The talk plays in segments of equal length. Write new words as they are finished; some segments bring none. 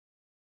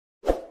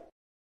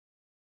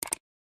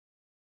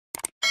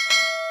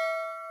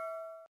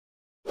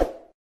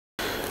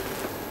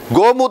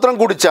ഗോമൂത്രം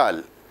കുടിച്ചാൽ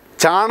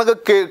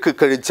ചാണകക്കേക്ക്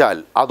കഴിച്ചാൽ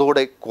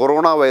അതോടെ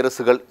കൊറോണ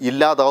വൈറസുകൾ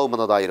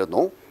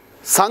ഇല്ലാതാവുമെന്നതായിരുന്നു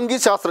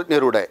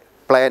സംഖ്യശാസ്ത്രജ്ഞരുടെ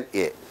പ്ലാൻ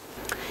എ.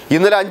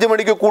 ഇന്നലെ 5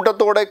 മണിക്ക്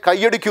കൂട്ടത്തോടെ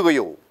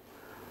കൈയടിക്കുകയോ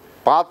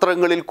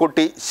പാത്രങ്ങളിൽ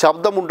കൊട്ടി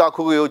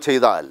ശബ്ദമുണ്ടാക്കുകയോ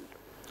ചെയ്താൽ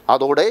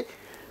അതോടെ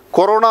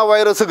കൊറോണ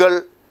വൈറസുകൾ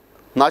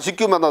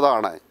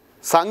നശിക്കുമെന്നതാണ്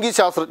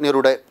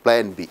സംഖ്യശാസ്ത്രജ്ഞരുടെ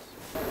plan B.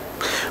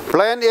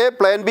 Plan A,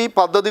 plan B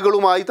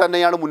പദ്ധതികളുമായി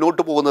തന്നെയാണ്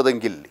മുന്നോട്ട്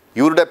പോകുന്നതെങ്കിൽ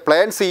ഇവരുടെ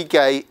പ്ലാൻ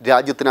സിക്കായി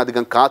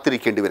രാജ്യത്തിനധികം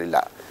കാത്തിരിക്കേണ്ടി വരില്ല.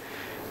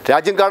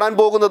 രാജ്യം കാണാൻ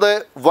പോകുന്നത്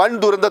വൻ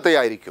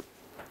ദുരന്തത്തെയായിരിക്കും.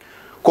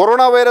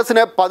 കൊറോണ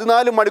വൈറസിന്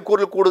 14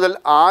 മണിക്കൂറിൽ കൂടുതൽ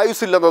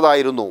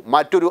ആയുസ്സില്ലെന്നതായിരുന്നു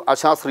മറ്റൊരു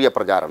അശാസ്ത്രീയ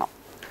പ്രചാരണം.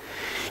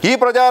 ഈ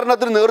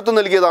പ്രചാരണത്തിന് നേതൃത്വം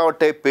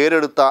നൽകിയതാവട്ടെ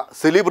പേരെടുത്ത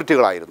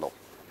സെലിബ്രിറ്റികളായിരുന്നു.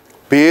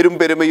 പേരും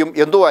പെരുമയും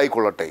എന്തോ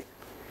ആയിക്കൊള്ളട്ടെ,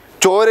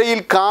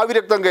 ചോരയിൽ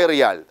കാവിരക്തം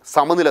കയറിയാൽ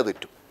സമനില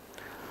തെറ്റും.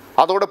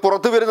 അതോടെ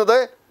പുറത്തു വരുന്നത്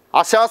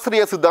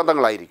അശാസ്ത്രീയ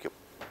സിദ്ധാന്തങ്ങളായിരിക്കും.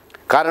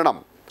 കാരണം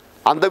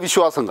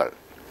അന്ധവിശ്വാസങ്ങൾ,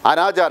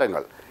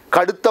 അനാചാരങ്ങൾ,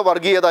 കടുത്ത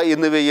വർഗീയത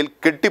എന്നിവയിൽ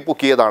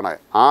കെട്ടിപ്പൊക്കിയതാണ്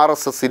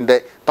RSSൻ്റെ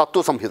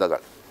തത്വസംഹിതകൾ.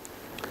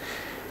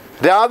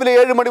 രാവിലെ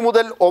 7 മണി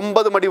മുതൽ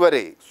 9 മണി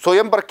വരെ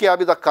സ്വയം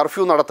പ്രഖ്യാപിത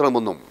കർഫ്യൂ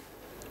നടത്തണമെന്നും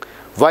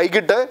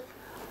വൈകിട്ട്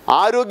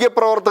ആരോഗ്യ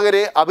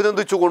പ്രവർത്തകരെ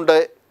അഭിനന്ദിച്ചുകൊണ്ട്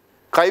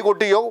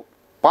കൈകൊട്ടിയോ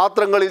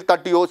പാത്രങ്ങളിൽ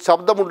തട്ടിയോ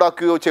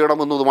ശബ്ദമുണ്ടാക്കുകയോ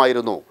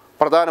ചെയ്യണമെന്നതുമായിരുന്നു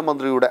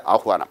പ്രധാനമന്ത്രിയുടെ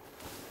ആഹ്വാനം.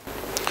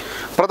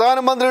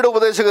 പ്രധാനമന്ത്രിയുടെ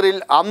ഉപദേശകരിൽ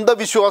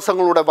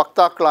അന്ധവിശ്വാസങ്ങളുടെ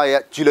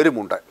വക്താക്കളായ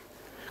ചിലരുമുണ്ട്.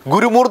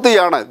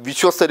 ഗുരുമൂർത്തിയാണ്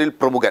വിശ്വസ്തരിൽ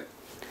പ്രമുഖൻ.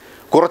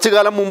 കുറച്ചു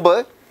കാലം മുമ്പ്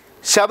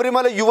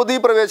ശബരിമല യുവതീ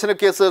പ്രവേശന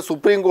കേസ്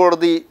സുപ്രീം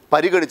കോടതി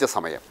പരിഗണിച്ച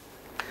സമയം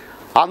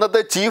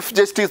അന്നത്തെ ചീഫ്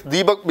ജസ്റ്റിസ്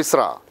ദീപക് മിശ്ര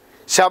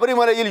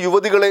ശബരിമലയിൽ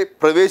യുവതികളെ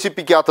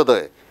പ്രവേശിപ്പിക്കാത്തത്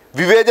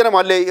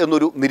വിവേചനമല്ലേ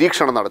എന്നൊരു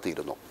നിരീക്ഷണം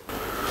നടത്തിയിരുന്നു.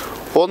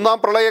 ഒന്നാം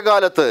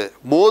പ്രളയകാലത്ത്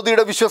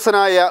മോദിയുടെ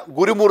വിശ്വസനായ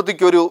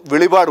ഗുരുമൂർത്തിക്കൊരു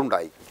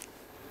വെളിപാടുണ്ടായി.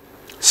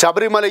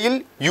 ശബരിമലയിൽ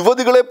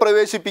യുവതികളെ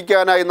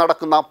പ്രവേശിപ്പിക്കാനായി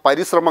നടക്കുന്ന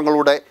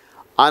പരിശ്രമങ്ങളുടെ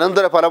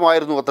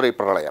അനന്തരഫലമായിരുന്നു അത്രേ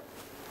പ്രളയം.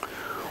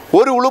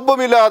 ഒരു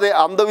ഉളുപ്പമില്ലാതെ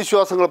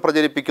അന്ധവിശ്വാസങ്ങൾ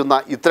പ്രചരിപ്പിക്കുന്ന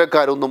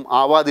ഇത്തരക്കാരൊന്നും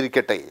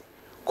ആവാതിരിക്കട്ടെ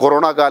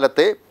കൊറോണ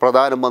കാലത്തെ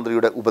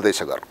പ്രധാനമന്ത്രിയുടെ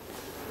ഉപദേശകർ.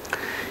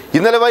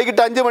 ഇന്നലെ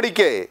വൈകിട്ട് 5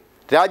 മണിക്ക്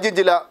രാജ്യം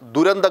ചില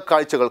ദുരന്ത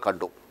കാഴ്ചകൾ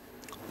കണ്ടു.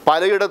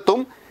 പലയിടത്തും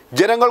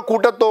ജനങ്ങൾ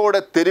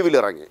കൂട്ടത്തോടെ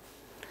തെരുവിലിറങ്ങി.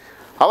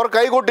 അവർ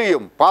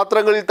കൈകൊട്ടിയും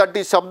പാത്രങ്ങളിൽ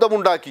തട്ടി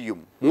ശബ്ദമുണ്ടാക്കിയും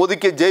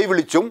മോദിക്ക് ജയ്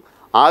വിളിച്ചും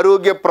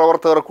ആരോഗ്യ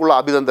പ്രവർത്തകർക്കുള്ള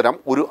അഭിനന്ദനം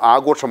ഒരു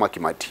ആഘോഷമാക്കി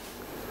മാറ്റി.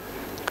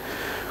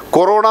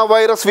 കൊറോണ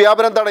വൈറസ്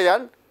വ്യാപനം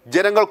തടയാൻ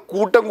ജനങ്ങൾ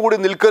കൂട്ടം കൂടി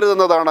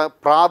നിൽക്കരുതെന്നതാണ്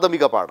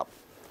പ്രാഥമിക പാഠം.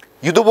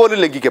 ഇതുപോലും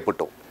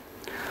ലംഘിക്കപ്പെട്ടു.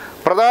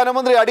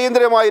 പ്രധാനമന്ത്രി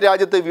അടിയന്തരമായി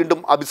രാജ്യത്തെ വീണ്ടും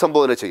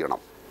അഭിസംബോധന ചെയ്യണം.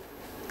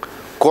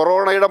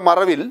 കൊറോണയുടെ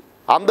മറവിൽ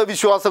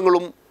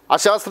അന്ധവിശ്വാസങ്ങളും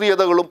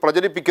അശാസ്ത്രീയതകളും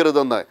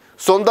പ്രചരിപ്പിക്കരുതെന്ന്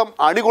സ്വന്തം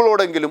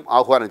അണികളോടെങ്കിലും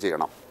ആഹ്വാനം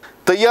ചെയ്യണം.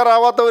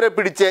 തയ്യാറാവാത്തവരെ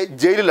പിടിച്ച്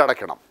ജയിലിൽ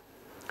അടയ്ക്കണം.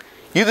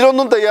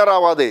 ഇതിലൊന്നും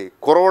തയ്യാറാവാതെ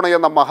കൊറോണ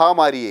എന്ന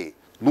മഹാമാരിയെ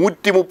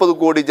 130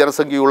 കോടി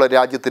ജനസംഖ്യയുള്ള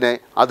രാജ്യത്തിന്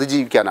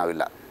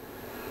അതിജീവിക്കാനാവില്ല.